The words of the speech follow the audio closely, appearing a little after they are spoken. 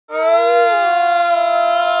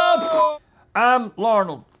I'm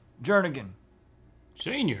Larnold Jernigan.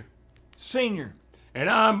 Senior. Senior. And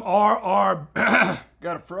I'm R.R.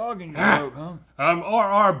 Got a frog in your throat, huh? I'm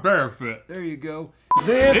R.R. Barefoot. There you go.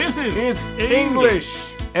 This is English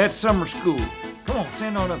at summer school. Come on,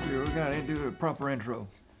 stand on up here. We gotta do a proper intro.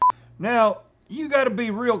 Now, you gotta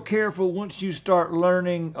be real careful once you start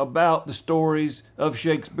learning about the stories of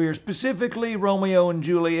Shakespeare, specifically Romeo and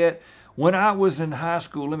Juliet. When I was in high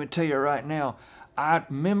school, let me tell you right now, I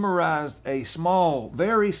memorized a small,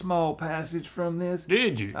 very small passage from this.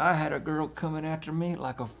 Did you? I had a girl coming after me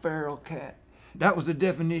like a feral cat. That was the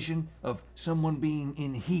definition of someone being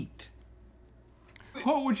in heat.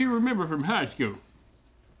 What would you remember from high school?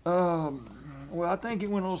 Well, I think it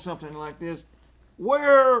went a little something like this.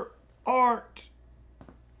 Where art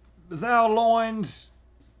thou, loins?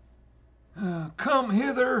 Come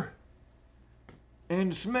hither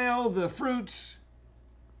and smell the fruits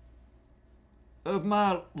of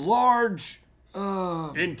my large,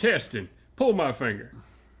 Intestine. Pull my finger.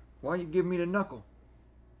 Why you give me the knuckle?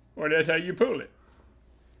 Well, that's how you pull it.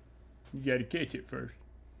 You gotta catch it first.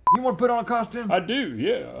 You want to put on a costume? I do,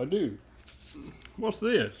 yeah, I do. What's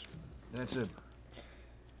this? That's it.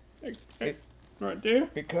 Hey, right there.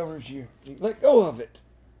 It covers you. You let go of it.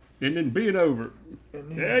 And then bend over. And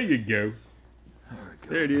then, There you go. there we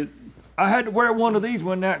go. There it is. I had to wear one of these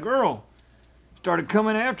when that girl started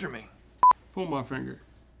coming after me. Pull my finger.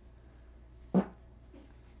 All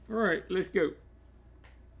right, let's go.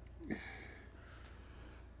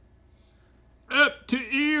 Up to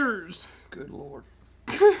ears. Good Lord.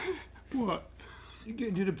 What? You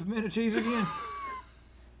getting to the pimento cheese again?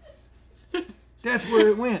 That's where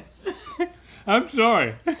it went. I'm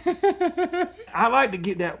sorry. I like to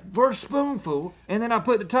get that first spoonful, and then I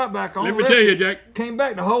put the top back on. Let me tell you, Jack. Came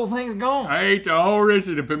back, the whole thing's gone. I ate the whole rest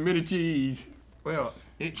of the pimento cheese. Well,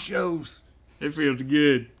 it shows. It feels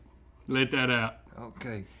good. Let that out.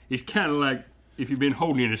 Okay. It's kind of like if you've been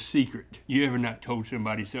holding a secret. You ever not told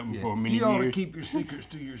somebody something for many You ought to years? keep your secrets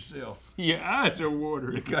to yourself. Your eyes are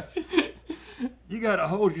watering. You got to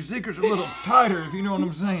hold your secrets a little tighter, if you know what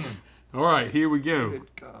I'm saying. All right, here we go.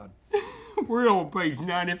 Good God. We're on page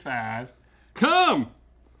 95. Come!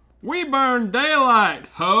 We burn daylight,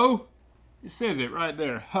 ho! It says it right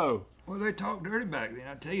there, ho. Well, they talked dirty back then.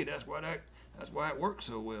 I tell you, that's why it worked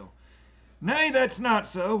so well. Nay, that's not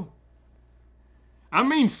so. I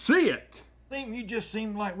mean, see it. You just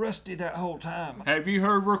seemed like Rusty that whole time. Have you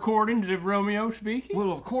heard recordings of Romeo speaking?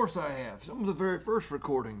 Well, of course I have. Some of the very first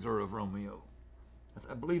recordings are of Romeo.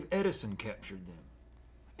 I believe Edison captured them.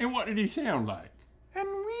 And what did he sound like? And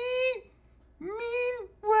we mean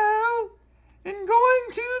well in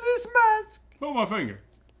going to this mask. Pull my finger.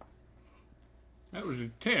 That was a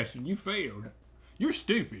test and you failed. You're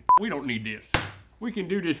stupid. We don't need this. We can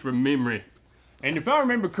do this from memory. And if I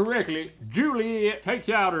remember correctly, Juliet takes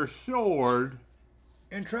out her sword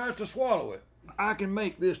And tries to swallow it. I can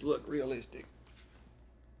make this look realistic.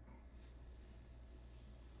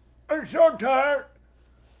 I'm so tired.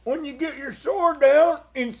 When you get your sword down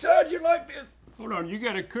inside you like this. Hold on, you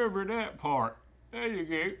gotta cover that part. There you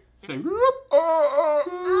go. Say, whoop.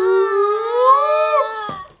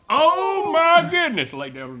 Oh my goodness! Lay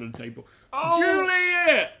down on the table. Oh.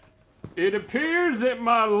 Juliet! It appears that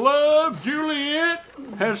my love, Juliet,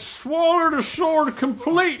 has swallowed a sword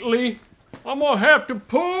completely. I'm gonna have to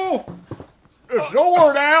pull the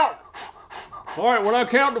sword out. All right, when I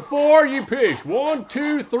count to 4, you pick. 1,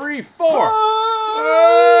 2, 3, 4.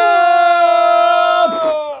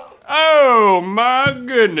 Oh my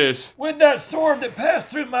goodness. With that sword that passed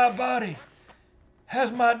through my body,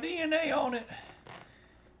 has my DNA on it.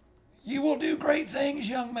 You will do great things,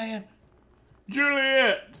 young man.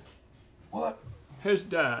 Juliet What? has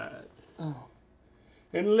died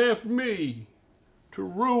and left me to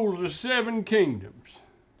rule the 7 kingdoms.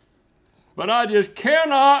 But I just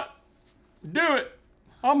cannot do it.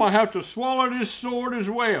 I'm gonna have to swallow this sword as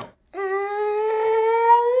well.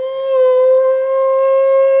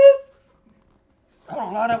 Hold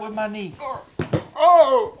on, line up with my knee.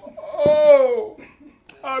 Oh,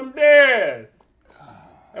 I'm dead.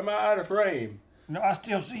 Am I out of frame? No, I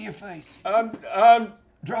still see your face. I'm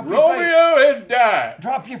Drop your face. Romeo has died.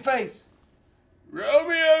 Drop your face.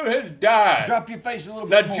 Romeo has died. Drop your face a little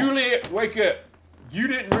Now, bit more. Juliet, wake up. You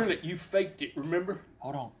didn't really, you faked it, remember?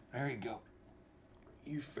 Hold on. There you go.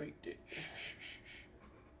 You faked it.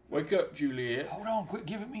 Wake up, Juliet. Hold on. Quit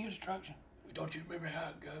giving me instruction. Don't you remember how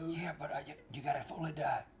it goes? Yeah, but you gotta fully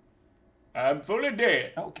die. I'm fully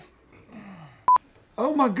dead. Okay.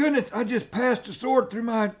 Oh my goodness, I just passed a sword through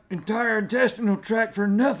my entire intestinal tract for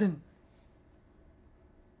nothing.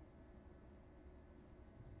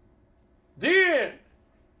 Then,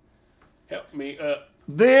 help help me up.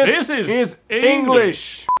 This is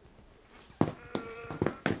English.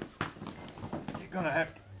 You're gonna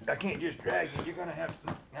have to, I can't just drag you. You're gonna have to,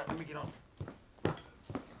 now let me get on.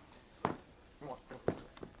 Come on.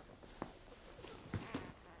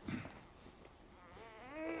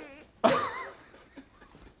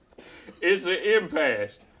 It's an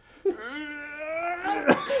impasse.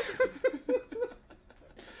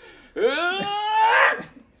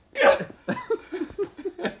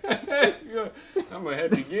 I'm gonna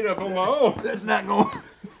have to get up on my own. That's not going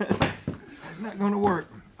to work.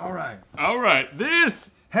 All right. All right.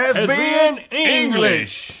 This has been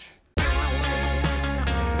English.